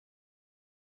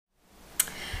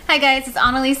Hi guys, it's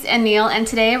Annalise and Neil, and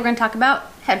today we're going to talk about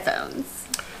headphones.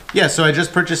 Yeah, so I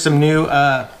just purchased some new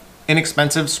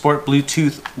inexpensive sport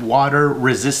Bluetooth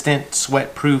water-resistant,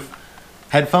 sweat-proof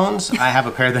headphones. I have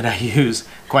a pair that I use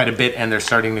quite a bit and they're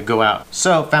starting to go out.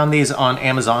 So found these on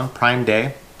Amazon Prime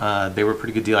Day. They were a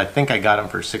pretty good deal. I think I got them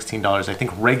for $16. I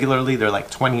think regularly they're like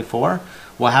 $24.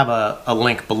 We'll have a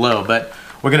link below, but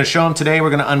we're going to show them today.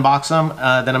 We're going to unbox them.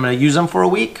 Then I'm going to use them for a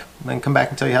week and then come back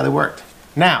and tell you how they worked.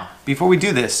 Now, before we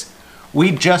do this,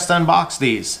 we just unboxed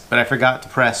these, but I forgot to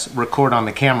press record on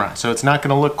the camera, so it's not going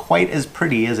to look quite as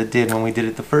pretty as it did when we did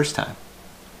it the first time.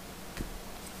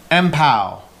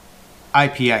 Mpow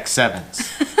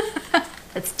IPX7s.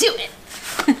 Let's do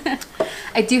it!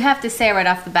 I do have to say right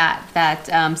off the bat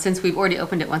that since we've already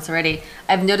opened it once already,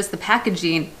 I've noticed the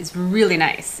packaging is really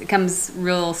nice. It comes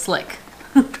real slick.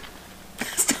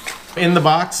 In the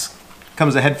box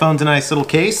comes the headphones in a nice little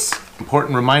case.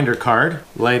 Important reminder card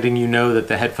letting you know that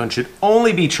the headphone should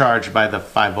only be charged by the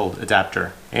 5-volt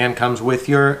adapter, and comes with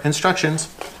your instructions.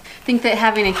 I think that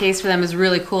having a case for them is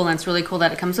really cool, and it's really cool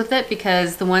that it comes with it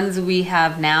because the ones we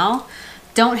have now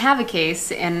don't have a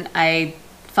case, and I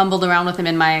fumbled around with them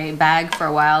in my bag for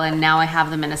a while, and now I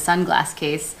have them in a sunglass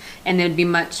case, and they would be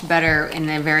much better in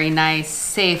a very nice,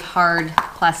 safe, hard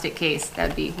plastic case. That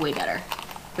would be way better.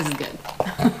 This is good.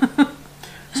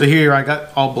 So here I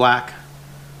got all black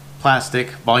plastic.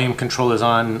 Volume control is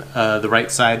on the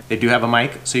right side. They do have a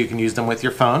mic, so you can use them with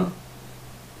your phone.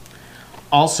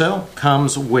 Also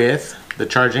comes with the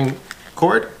charging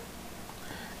cord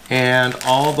and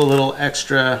all the little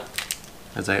extra,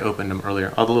 as I opened them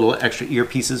earlier, all the little extra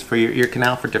earpieces for your ear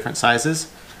canal for different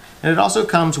sizes. And it also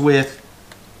comes with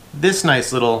this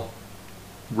nice little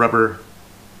rubber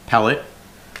pellet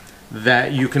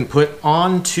that you can put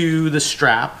onto the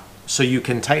strap, so you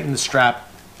can tighten the strap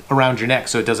around your neck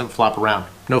so it doesn't flop around.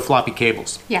 No floppy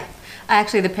cables. Yeah.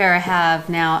 Actually, the pair I have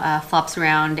now flops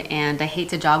around, and I hate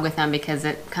to jog with them because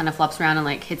it kind of flops around and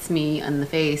like hits me in the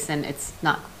face, and it's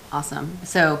not awesome.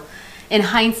 So in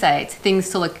hindsight, things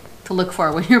to look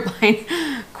for when you're buying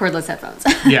cordless headphones.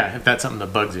 Yeah, if that's something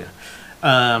that bugs you.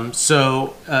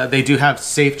 They do have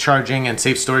safe charging and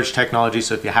safe storage technology,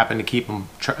 so if you happen to keep them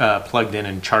plugged in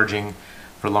and charging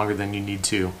for longer than you need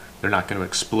to, they're not going to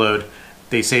explode.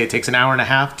 They say it takes an hour and a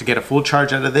half to get a full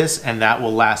charge out of this, and that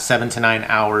will last 7 to 9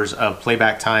 hours of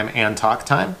playback time and talk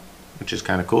time, which is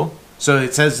kind of cool. So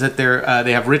it says that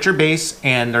they have richer bass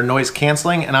and they're noise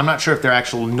canceling, and I'm not sure if they're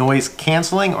actual noise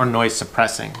canceling or noise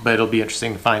suppressing, but it'll be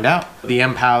interesting to find out. The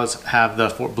Mpows have the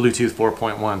Bluetooth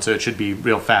 4.1, so it should be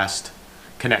real fast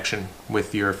connection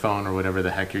with your phone or whatever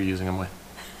the heck you're using them with.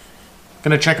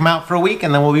 Gonna check them out for a week,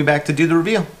 and then we'll be back to do the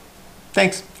review.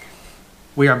 Thanks.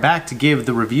 We are back to give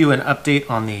the review and update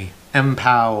on the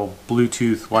Mpow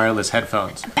Bluetooth wireless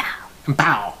headphones.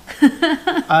 Mpow.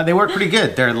 They work pretty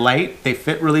good. They're light, they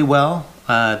fit really well.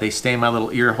 They stay in my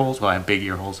little ear holes. Well, I have big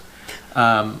ear holes.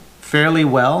 Fairly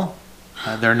well.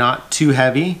 They're not too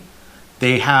heavy.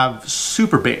 They have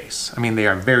super bass. I mean, they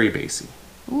are very bassy.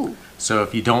 Ooh. So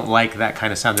if you don't like that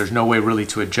kind of sound, there's no way really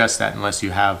to adjust that unless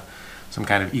you have some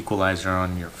kind of equalizer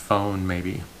on your phone,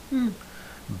 maybe.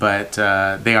 But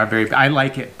they are very, I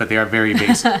like it, but they are very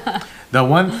basic. The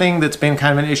one thing that's been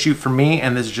kind of an issue for me,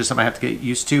 and this is just something I have to get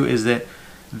used to, is that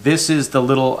this is the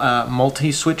little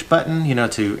multi-switch button, you know,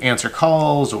 to answer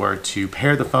calls or to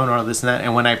pair the phone or all this and that.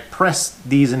 And when I press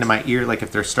these into my ear, like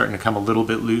if they're starting to come a little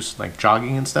bit loose, like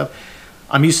jogging and stuff,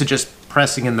 I'm used to just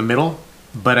pressing in the middle,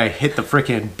 but I hit the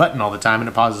freaking button all the time and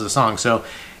it pauses the song. So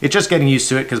it's just getting used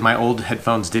to it because my old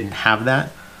headphones didn't have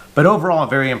that. But overall,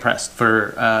 very impressed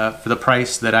for the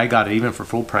price that I got it, even for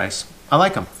full price. I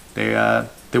like them.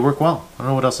 They work well. I don't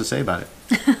know what else to say about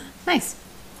it. Nice.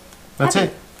 That's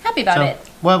it. Happy about it.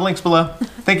 We'll have links below.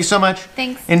 Thank you so much.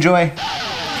 Thanks. Enjoy.